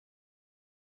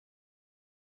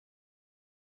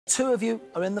Two of you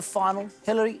are in the final.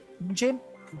 Hilary and Jim,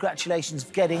 congratulations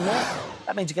for getting there.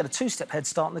 That means you get a two-step head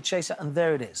start on the chaser, and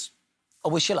there it is. I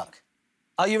wish you luck.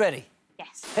 Are you ready?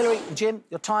 Yes. Hilary and Jim,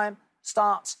 your time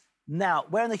starts now.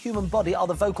 Where in the human body are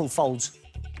the vocal folds?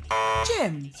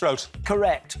 Jim. Throat.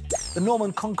 Correct. The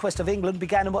Norman conquest of England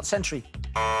began in what century?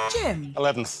 Jim.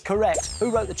 11th. Correct. Who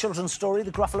wrote the children's story,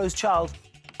 The Gruffalo's Child?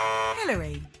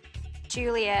 Hilary.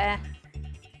 Julia...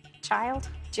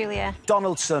 Julia...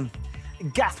 Donaldson.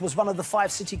 Gath was one of the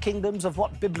 5 city kingdoms of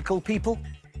what biblical people?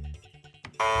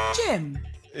 Jim.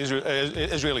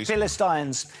 Israelis.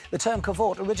 Philistines. The term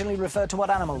cavort originally referred to what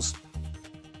animals?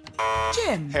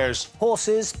 Jim. Hares.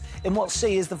 Horses. In what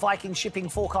sea is the Viking shipping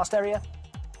forecast area?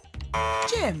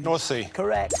 Jim. North Sea.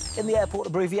 Correct. In the airport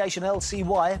abbreviation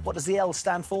LCY, what does the L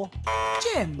stand for?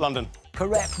 Jim. London.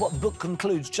 Correct. What book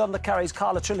concludes John le Carré's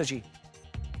Carla trilogy?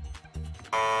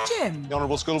 Jim. The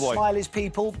Honourable Schoolboy. Smiley's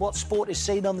People. What sport is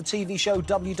seen on the TV show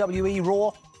WWE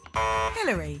Raw?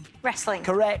 Hilary. Wrestling.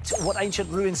 Correct. What ancient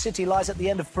ruined city lies at the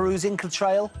end of Peru's Inca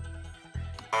Trail?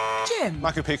 Jim.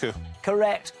 Machu Picchu.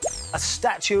 Correct. A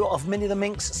statue of Minnie the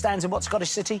Minx stands in what Scottish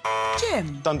city?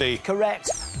 Jim. Dundee. Correct.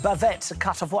 Bavette's a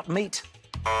cut of what meat?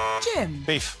 Jim.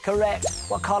 Beef. Correct.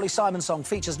 What Carly Simon song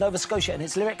features Nova Scotia in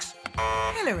its lyrics?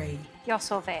 Hilary. You're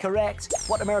so fit. Correct.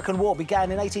 What American war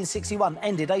began in 1861,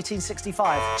 ended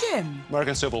 1865? Jim.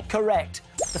 American Civil. Correct.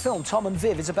 The film Tom and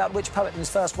Viv is about which poet and his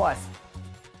first wife?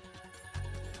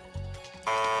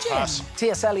 Jim. Pass.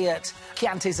 T.S. Eliot.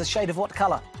 Chianti's a shade of what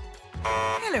colour?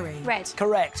 Hilary. Red.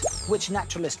 Correct. Which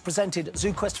naturalist presented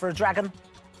Zoo Quest for a Dragon?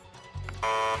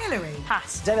 Hilary.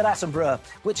 Pass. David Attenborough.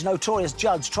 Which notorious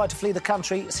judge tried to flee the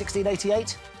country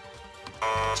 1688?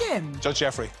 Jim. Judge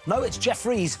Jeffrey. No, it's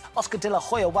Jeffries. Oscar de la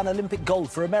Hoya won Olympic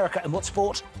gold for America in what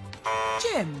sport?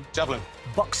 Jim. Javelin.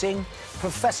 Boxing.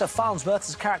 Professor Farnsworth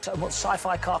is a character in what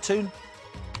sci-fi cartoon?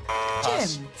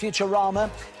 Pass. Jim.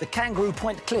 Futurama. The Kangaroo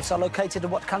Point Cliffs are located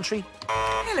in what country?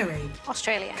 Hilary.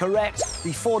 Australia. Correct.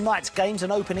 The Four Knights Games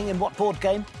an opening in what board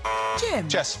game? Jim.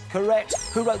 Chess. Correct.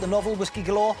 Who wrote the novel Whiskey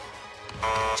Galore?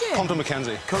 Jim. Compton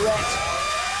Mackenzie. Correct.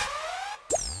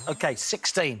 OK,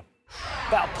 16.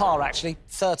 About par, actually.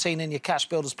 13 in your cash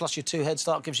builders plus your 2 head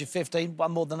start gives you 15.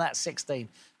 One more than that, 16.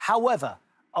 However,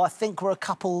 I think we're a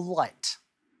couple light.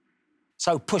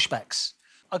 So, pushbacks.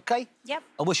 OK? Yep.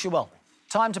 I wish you well.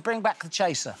 Time to bring back the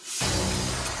chaser.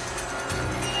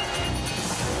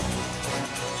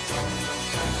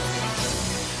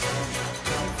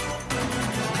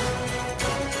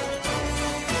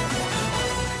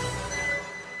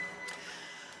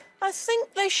 I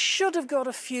think they should have got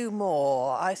a few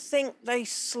more. I think they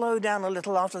slowed down a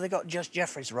little after they got Just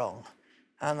Jeffries wrong.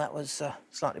 And that was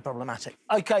slightly problematic.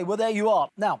 OK, well, there you are.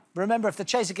 Now, remember, if the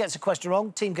chaser gets a question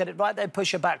wrong, team get it right, they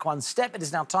push her back one step. It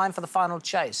is now time for the final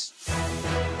chase.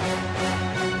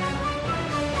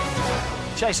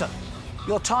 Chaser,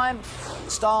 your time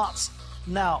starts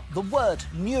now. The word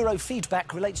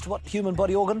neurofeedback relates to what human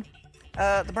body organ?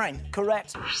 The brain.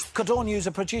 Correct. Codorniu is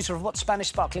a producer of what Spanish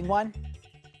sparkling wine?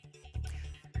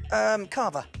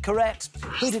 Carver. Correct.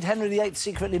 Who did Henry VIII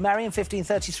secretly marry in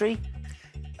 1533?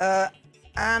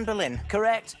 Anne Boleyn.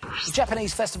 Correct. The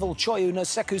Japanese festival Choyu no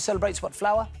Seku celebrates what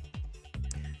flower?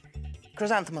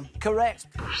 Chrysanthemum. Correct.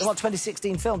 In what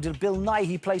 2016 film did Bill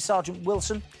Nighy play Sergeant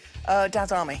Wilson?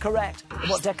 Dad's Army. Correct. In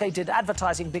what decade did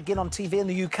advertising begin on TV in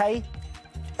the UK?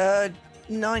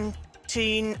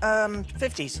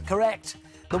 1950s. Correct.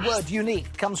 The word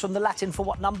unique comes from the Latin for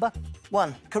what number?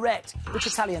 1. Correct. Which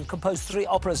Italian composed 3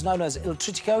 operas known as Il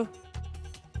Trittico?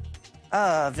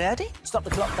 Verdi? Stop the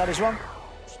clock, that is wrong.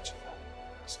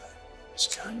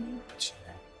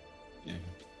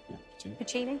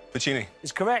 Puccini. Puccini.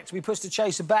 Is correct. We push the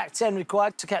chaser back. 10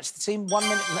 required to catch the team. 1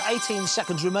 minute and 18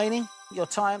 seconds remaining. Your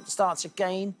time starts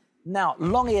again. Now,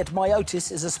 long-eared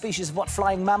myotis is a species of what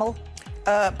flying mammal?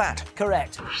 Bat.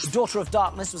 Correct. The Daughter of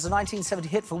Darkness was a 1970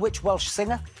 hit for which Welsh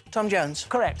singer? Tom Jones.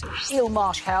 Correct. Eel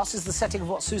Marsh House is the setting of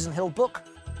what Susan Hill book?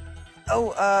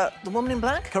 Oh, The Woman in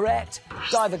Black? Correct.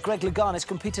 Diver Greg Louganis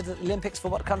competed at the Olympics for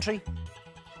what country?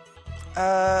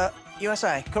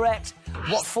 USA. Correct.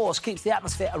 What force keeps the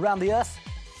atmosphere around the Earth?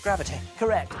 Gravity.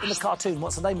 Correct. In the cartoon,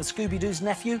 what's the name of Scooby-Doo's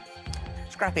nephew?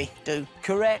 Scrappy-Doo.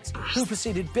 Correct. Who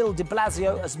preceded Bill de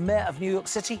Blasio as mayor of New York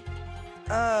City?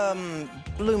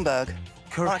 Bloomberg.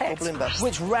 Correct. Michael Bloomberg.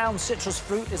 Which round citrus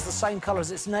fruit is the same colour as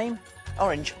its name?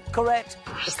 Orange. Correct.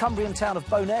 The Cumbrian town of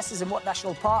Bo'ness is in what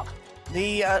national park?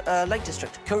 The Lake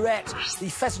District. Correct. The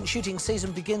pheasant shooting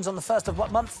season begins on the 1st of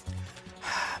what month?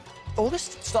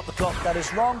 August? Stop the clock, that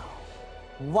is wrong.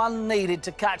 1 needed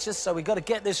to catch us, so we've got to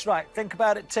get this right. Think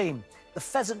about it, team. The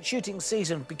pheasant shooting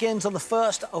season begins on the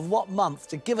 1st of what month?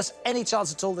 To give us any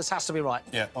chance at all, this has to be right.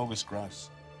 Yeah, August grass.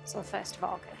 So 1st of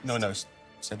August. No,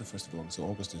 said the 1st of August, so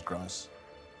August is grass.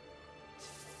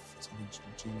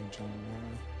 June and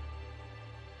January.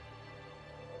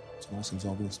 So since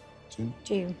August.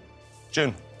 June?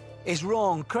 June. Is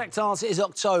wrong. Correct answer is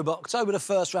October. October the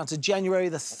 1st round to January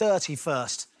the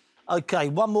 31st. OK,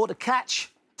 one more to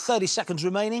catch. 30 seconds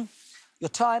remaining. Your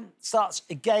time starts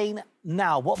again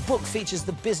now. What book features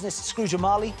the business Scrooge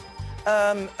O'Malley?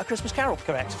 A Christmas Carol.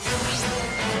 Correct.